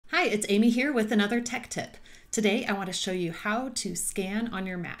Hi, it's Amy here with another tech tip. Today I want to show you how to scan on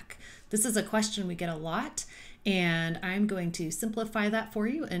your Mac. This is a question we get a lot, and I'm going to simplify that for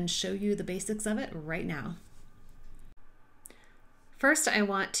you and show you the basics of it right now. First, I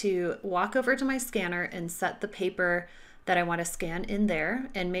want to walk over to my scanner and set the paper that I want to scan in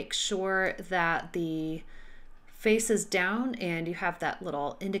there and make sure that the face is down and you have that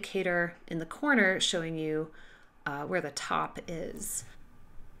little indicator in the corner showing you where the top is.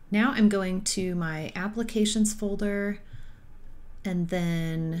 Now I'm going to my applications folder and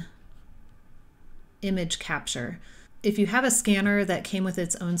then image capture. If you have a scanner that came with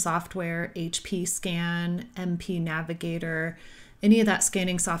its own software, HP Scan, MP Navigator, any of that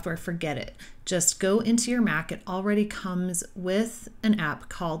scanning software, forget it. Just go into your Mac. It already comes with an app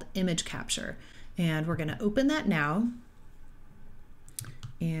called Image Capture. And we're going to open that now.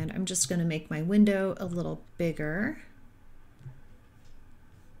 And I'm just going to make my window a little bigger.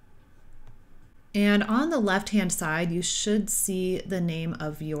 And on the left-hand side, you should see the name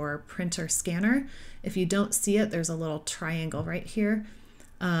of your printer scanner. If you don't see it, there's a little triangle right here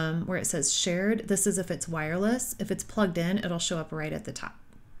where it says shared. This is if it's wireless. If it's plugged in, it'll show up right at the top.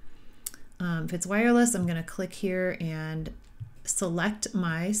 If it's wireless, I'm going to click here and select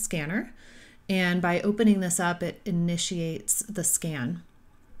my scanner. And by opening this up, it initiates the scan.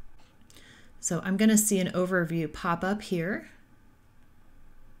 So I'm going to see an overview pop up here.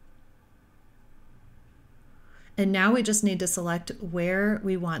 And now we just need to select where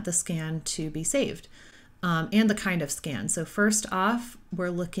we want the scan to be saved and the kind of scan. So first off,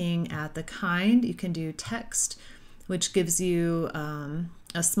 we're looking at the kind. You can do text, which gives you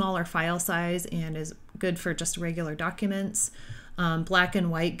a smaller file size and is good for just regular documents. Black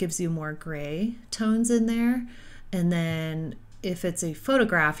and white gives you more gray tones in there. And then if it's a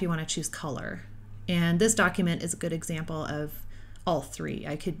photograph, you want to choose color. And this document is a good example of all three.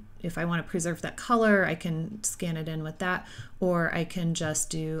 I could, if I want to preserve that color, I can scan it in with that, or I can just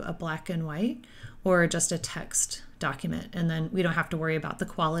do a black and white or just a text document. And then we don't have to worry about the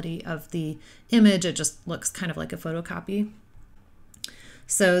quality of the image. It just looks kind of like a photocopy.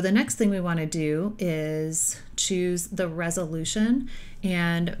 So the next thing we want to do is choose the resolution,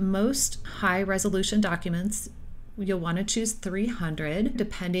 and most high resolution documents you'll want to choose 300.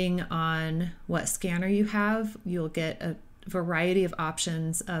 Depending on what scanner you have, you'll get a variety of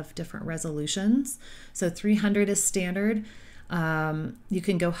options of different resolutions. So 300 is standard. You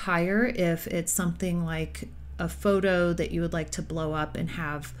can go higher if it's something like a photo that you would like to blow up and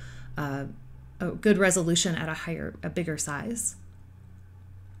have a good resolution at a bigger size.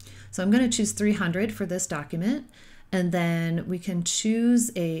 So I'm going to choose 300 for this document, and then we can choose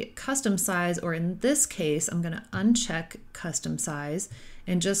a custom size, or in this case, I'm going to uncheck custom size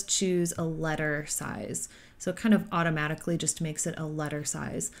and just choose a letter size. So it kind of automatically just makes it a letter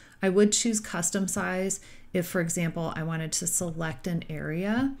size. I would choose custom size if, for example, I wanted to select an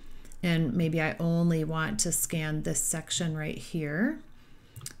area and maybe I only want to scan this section right here.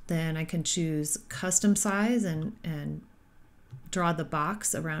 Then I can choose custom size and draw the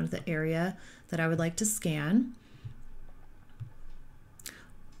box around the area that I would like to scan.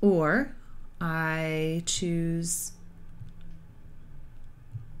 Or I choose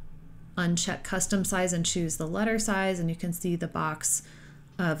uncheck custom size and choose the letter size, and you can see the box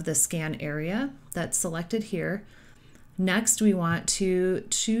of the scan area that's selected here. Next, we want to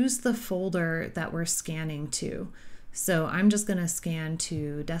choose the folder that we're scanning to. So I'm just going to scan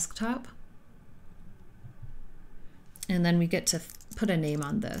to desktop, and then we get to put a name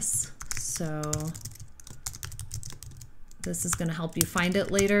on this. So this is going to help you find it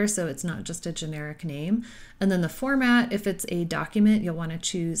later, so it's not just a generic name. And then the format, if it's a document, you'll want to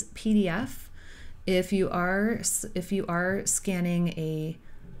choose PDF. If you are scanning a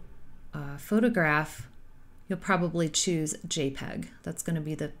photograph, you'll probably choose JPEG. That's going to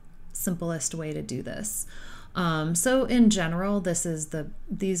be the simplest way to do this. So in general, these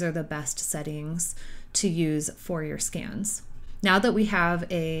are the best settings to use for your scans. Now that we have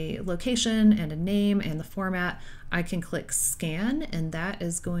a location and a name and the format, I can click scan, and that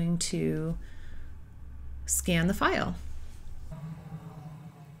is going to scan the file.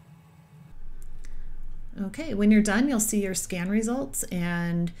 Okay, when you're done, you'll see your scan results,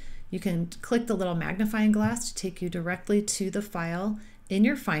 and you can click the little magnifying glass to take you directly to the file in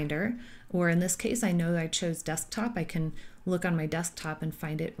your Finder, or in this case, I know I chose desktop. I can look on my desktop and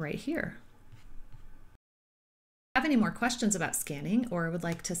find it right here. If you have any more questions about scanning or would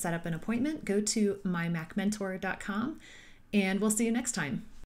like to set up an appointment, go to mymacmentor.com, and we'll see you next time.